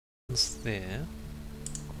Once there,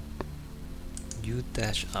 you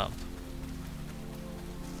dash up.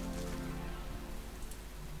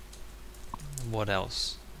 What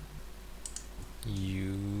else?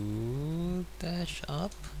 You dash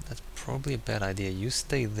up? That's probably a bad idea. You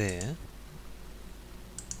stay there.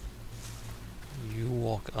 You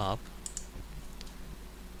walk up.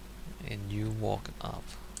 And you walk up.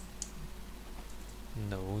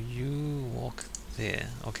 No, you walk there.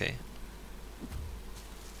 Okay.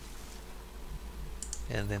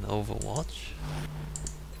 And then Overwatch.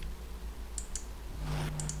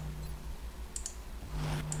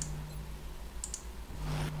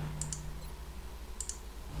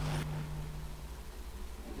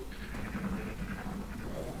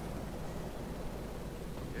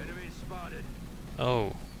 Enemy spotted.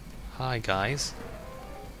 Oh, hi guys.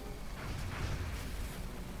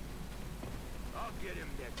 I'll get him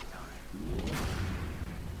next time.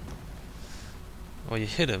 Well, you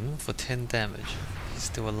hit him for 10 damage. He's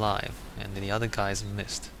still alive, and then the other guys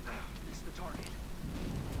missed. Missed the target.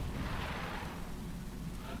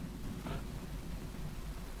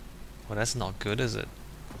 Well, that's not good, is it?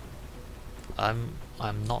 I'm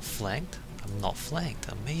not flanked. I'm not flanked.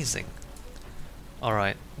 Amazing.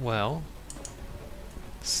 Alright, well,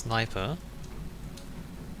 sniper.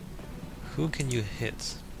 Who can you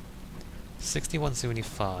hit?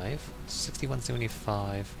 6175.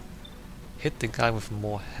 6175. Hit the guy with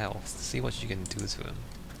more health. See what you can do to him.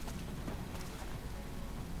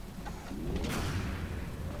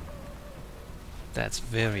 That's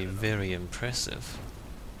very, very impressive.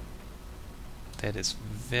 That is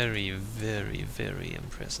very, very, very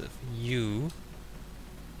impressive. You,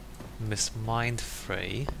 Miss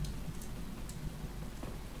Mindfray,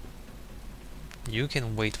 you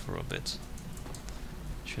can wait for a bit.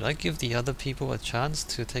 Should I give the other people a chance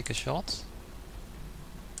to take a shot?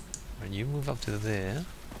 When you move up to there,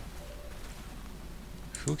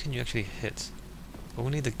 who can you actually hit?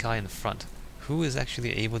 Only the guy in front. Who is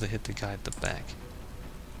actually able to hit the guy at the back?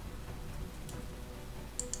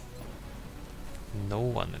 No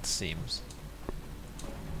one, it seems.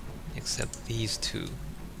 Except these two.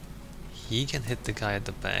 He can hit the guy at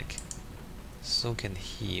the back. So can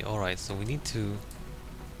he. Alright, so we need to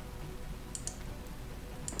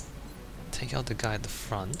take out the guy at the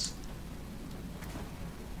front.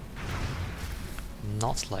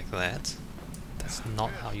 Not like that. That's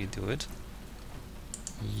not how you do it.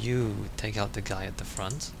 You take out the guy at the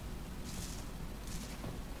front.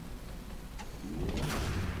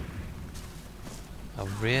 A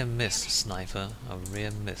rare miss, sniper. A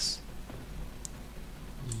rare miss.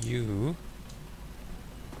 You...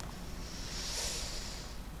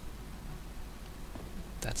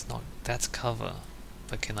 That's cover.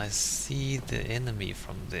 But can I see the enemy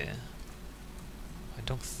from there? I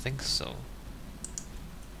don't think so.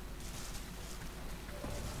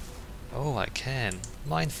 Oh, I can.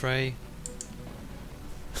 Mindfray.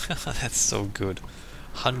 That's so good.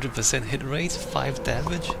 100% hit rate, 5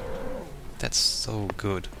 damage. That's so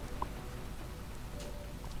good.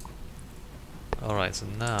 Alright, so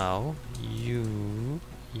now you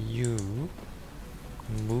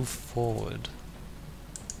move forward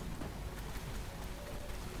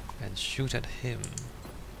and shoot at him.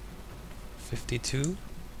 52.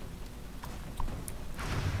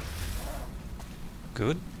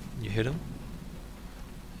 Good. You hit him.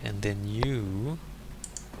 And then you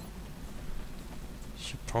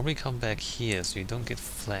should probably come back here so you don't get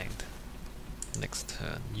flanked next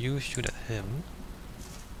turn. You shoot at him.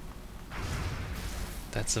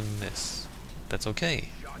 That's a miss. That's okay.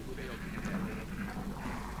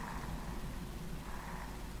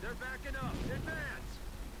 They're backing up. Advance.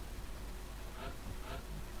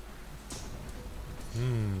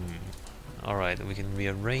 Alright, we can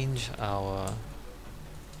rearrange our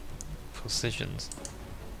positions.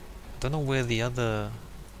 Don't know where the other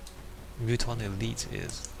Muton Elite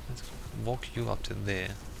is. Let's walk you up to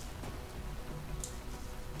there.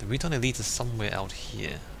 The Muton Elite is somewhere out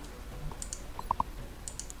here.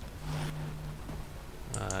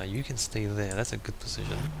 You can stay there, that's a good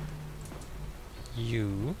position.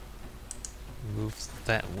 You move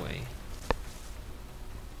that way.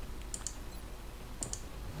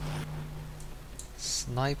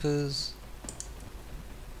 Snipers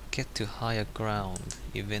get to higher ground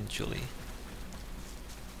eventually.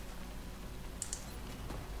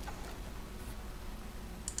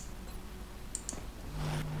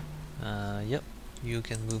 Yep, you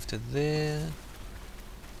can move to there.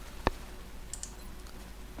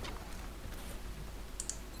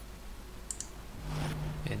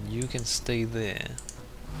 And you can stay there.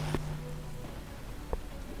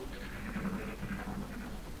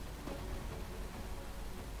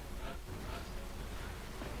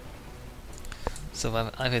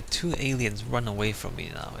 So I've had 2 aliens run away from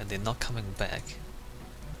me now, and they're not coming back.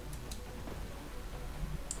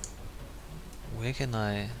 Where can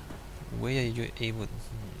I... Where are you able...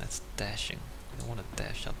 that's dashing. I don't want to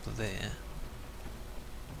dash up there.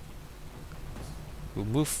 We'll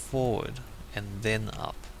move forward and then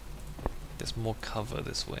up. There's more cover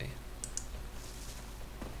this way.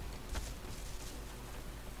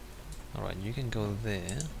 Alright, you can go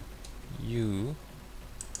there. You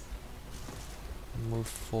move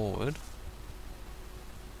forward.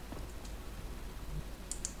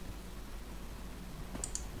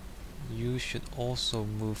 You should also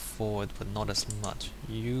move forward, but not as much.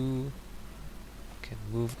 You can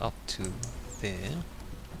move up to there.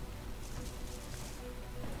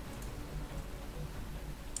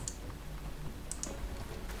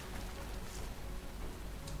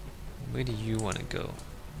 Where do you want to go?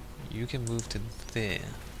 You can move to there.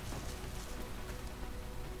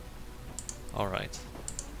 Alright.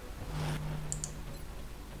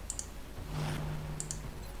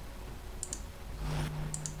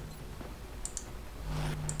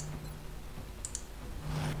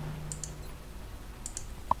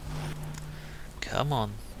 Come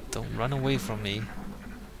on, don't run away from me.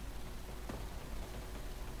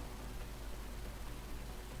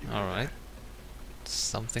 Alright.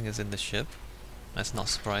 Something is in the ship. That's not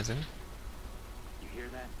surprising. You hear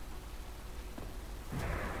that?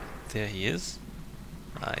 There he is.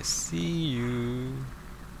 I see you.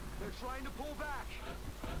 They're trying to pull back.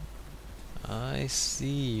 I see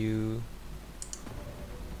you.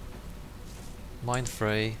 Mind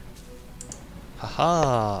fray.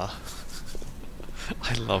 Haha!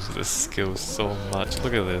 I love this skill so much.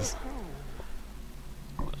 Look at this.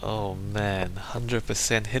 Oh man,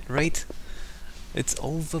 100% hit rate? It's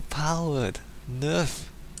overpowered! Nerf!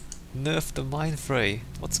 Nerf the mind fray!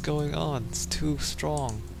 What's going on? It's too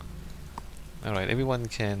strong. Alright, everyone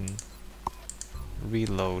can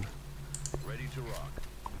reload. Ready to rock.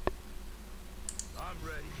 I'm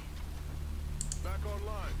ready. Back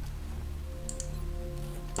online.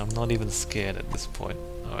 I'm not even scared at this point.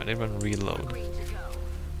 Alright, everyone reload. Green to go.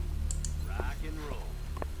 Rock and roll.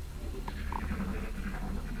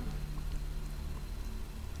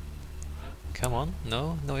 Come on,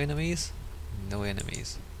 no? No enemies? No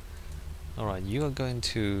enemies. Alright, you are going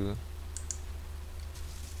to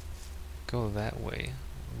go that way.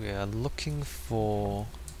 We are looking for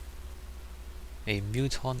a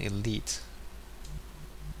Muton Elite.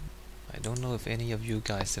 I don't know if any of you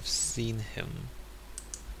guys have seen him.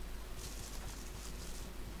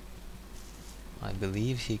 I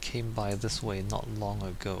believe he came by this way not long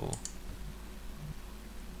ago.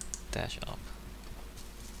 Dash up.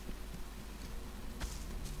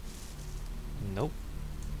 Nope.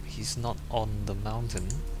 He's not on the mountain.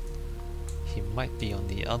 He might be on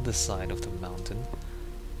the other side of the mountain.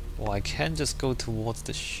 Or I can just go towards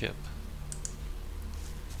the ship.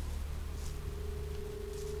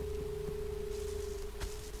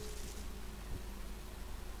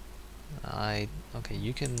 Okay,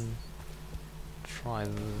 you can try.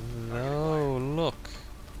 No, look.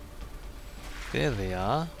 There they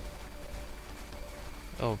are.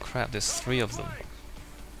 Oh crap, there's 3 of them.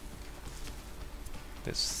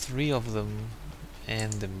 There's 3 of them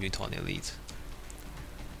and the Muton Elite.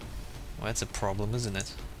 Well, that's a problem, isn't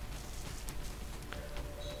it?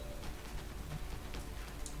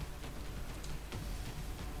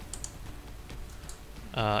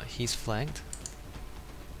 He's flanked.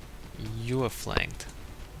 You are flanked.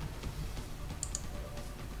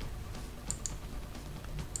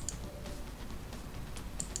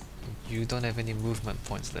 You don't have any movement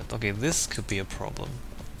points left. Okay, this could be a problem.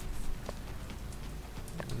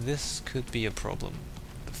 This could be a problem.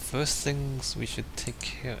 The first things we should take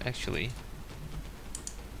care of, actually.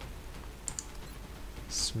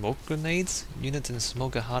 Smoke grenades? Units in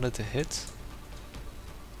smoke are harder to hit.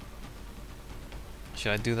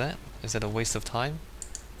 Should I do that? Is that a waste of time?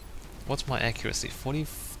 What's my accuracy?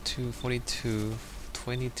 42, 42,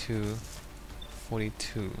 22,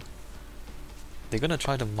 42. They're gonna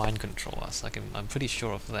try to mind control us. I'm pretty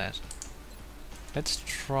sure of that. Let's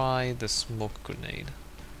try the smoke grenade.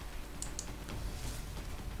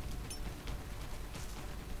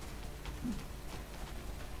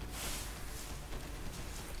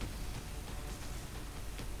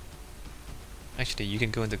 Actually, you can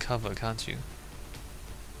go into cover, can't you?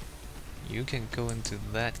 You can go into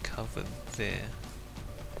that cover there.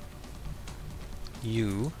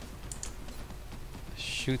 You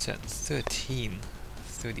shoot at 13,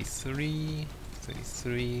 33,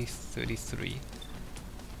 33, 33.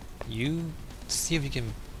 You see if you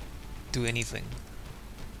can do anything.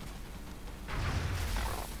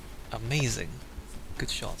 Amazing. Good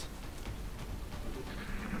shot.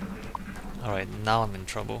 Alright, now I'm in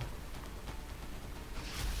trouble.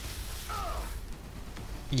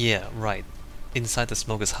 Yeah, right. Inside the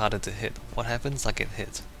smoke is harder to hit. What happens? I get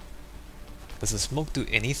hit. Does the smoke do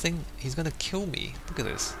anything? He's gonna kill me. Look at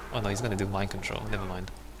this. Oh no, he's gonna do mind control. Never mind.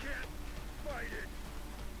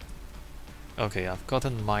 Okay, I've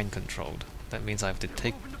gotten mind controlled. That means I have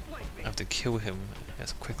to kill him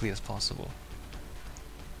as quickly as possible.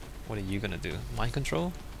 What are you gonna do? Mind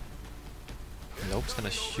control? Nope, it's gonna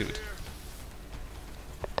shoot.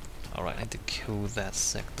 Alright, I need to kill that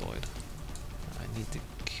sectoid. I need to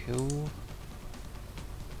kill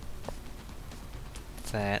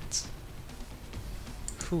that.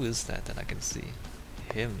 Who is that I can see?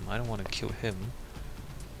 Him. I don't want to kill him.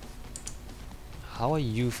 How are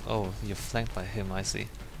you? Oh, you're flanked by him, I see.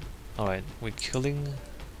 Alright, we're killing...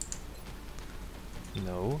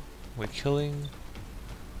 No. We're killing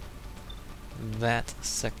that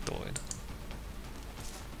sectoid.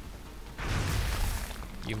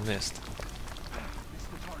 You missed.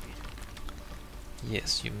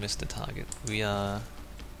 Yes, you missed the target. We are...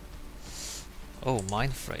 Oh,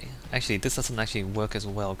 Mind Fray. Actually, this doesn't actually work as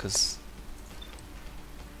well, because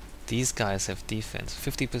these guys have defense.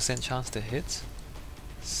 50% chance to hit,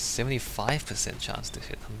 75% chance to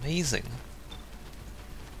hit. Amazing!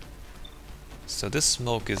 So this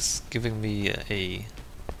smoke is giving me a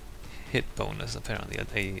hit bonus, apparently,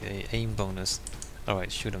 a aim bonus.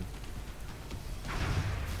 Alright, shoot him.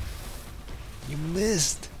 You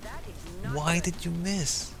missed! Why did you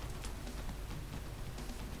miss?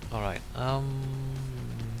 Alright,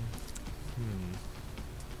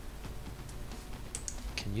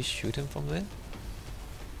 Can you shoot him from there?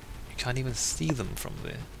 You can't even see them from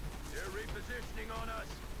there. They're repositioning on us.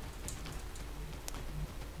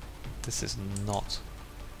 This is not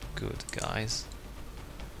good, guys.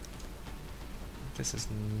 This is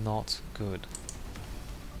not good.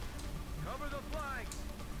 Cover the flanks.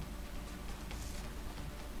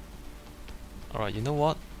 Alright, you know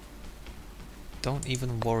what? Don't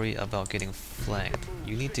even worry about getting flanked.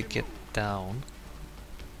 You need to get down.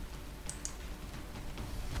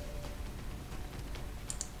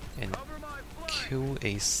 And kill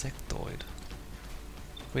a sectoid.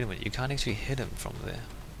 Wait a minute, you can't actually hit him from there.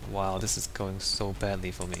 Wow, this is going so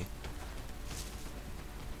badly for me.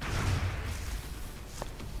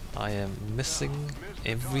 I am missing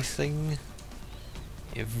everything.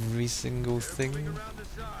 Every single thing.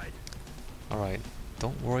 Alright,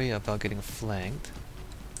 don't worry about getting flanked.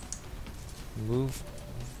 Move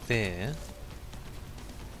there.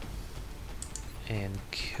 And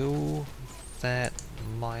kill that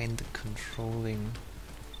mind controlling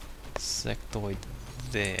sectoid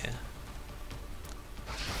there.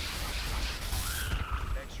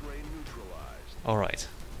 X-ray neutralized. Alright,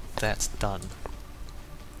 that's done.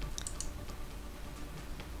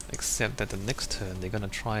 Except that the next turn they're gonna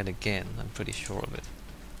try it again, I'm pretty sure of it.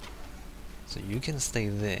 So you can stay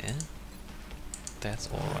there. That's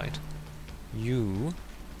alright. You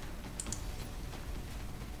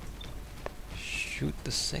shoot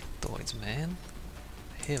the sectoids, man.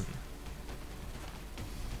 Him.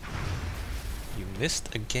 You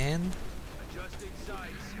missed again? Adjusting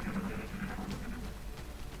sights.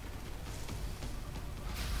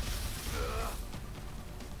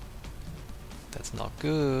 That's not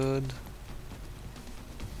good.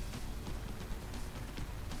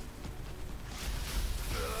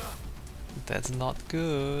 That's not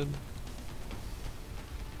good.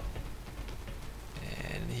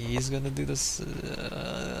 And he's gonna do this.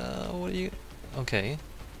 What are you? Okay.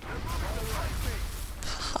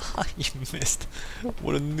 You missed.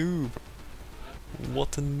 What a noob.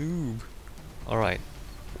 What a noob. Alright.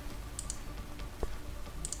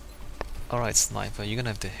 Alright, sniper, you're gonna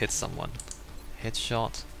have to hit someone.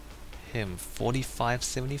 Headshot him.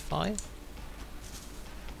 45-75?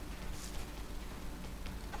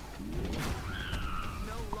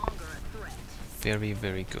 Very,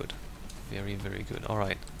 very good. Very, very good.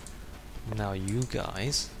 Alright. Now you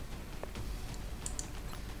guys.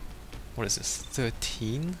 What is this?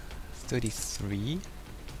 13? 33?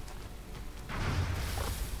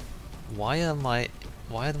 Why are my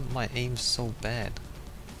aims so bad?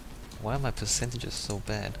 Why are my percentages so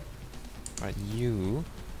bad? Alright, you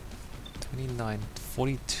 29,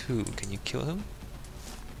 42. Can you kill him?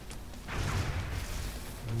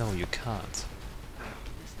 No, you can't.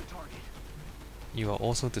 You are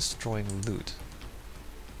also destroying loot.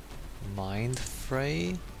 Mind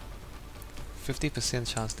Fray. 50%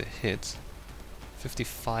 chance to hit.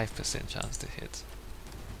 55% chance to hit.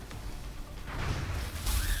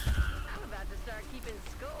 I'm about to start keeping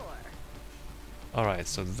score. Alright,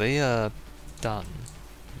 so they are done.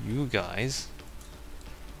 You guys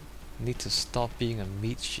need to stop being a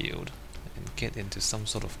meat shield and get into some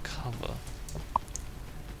sort of cover.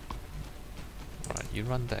 Alright, you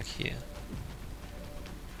run back here.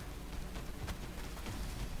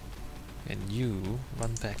 And you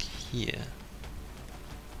run back here.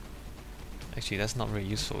 Actually, that's not very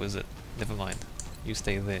useful, is it? Never mind. You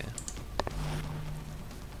stay there.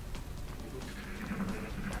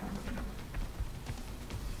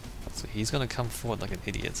 So he's gonna come forward like an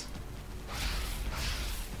idiot.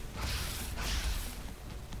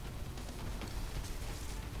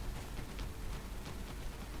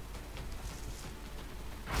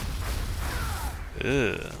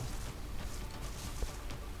 Ugh.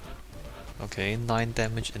 Okay, 9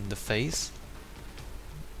 damage in the face.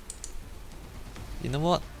 You know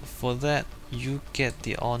what? For that, you get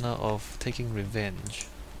the honor of taking revenge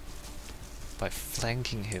by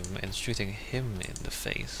flanking him and shooting him in the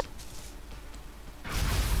face.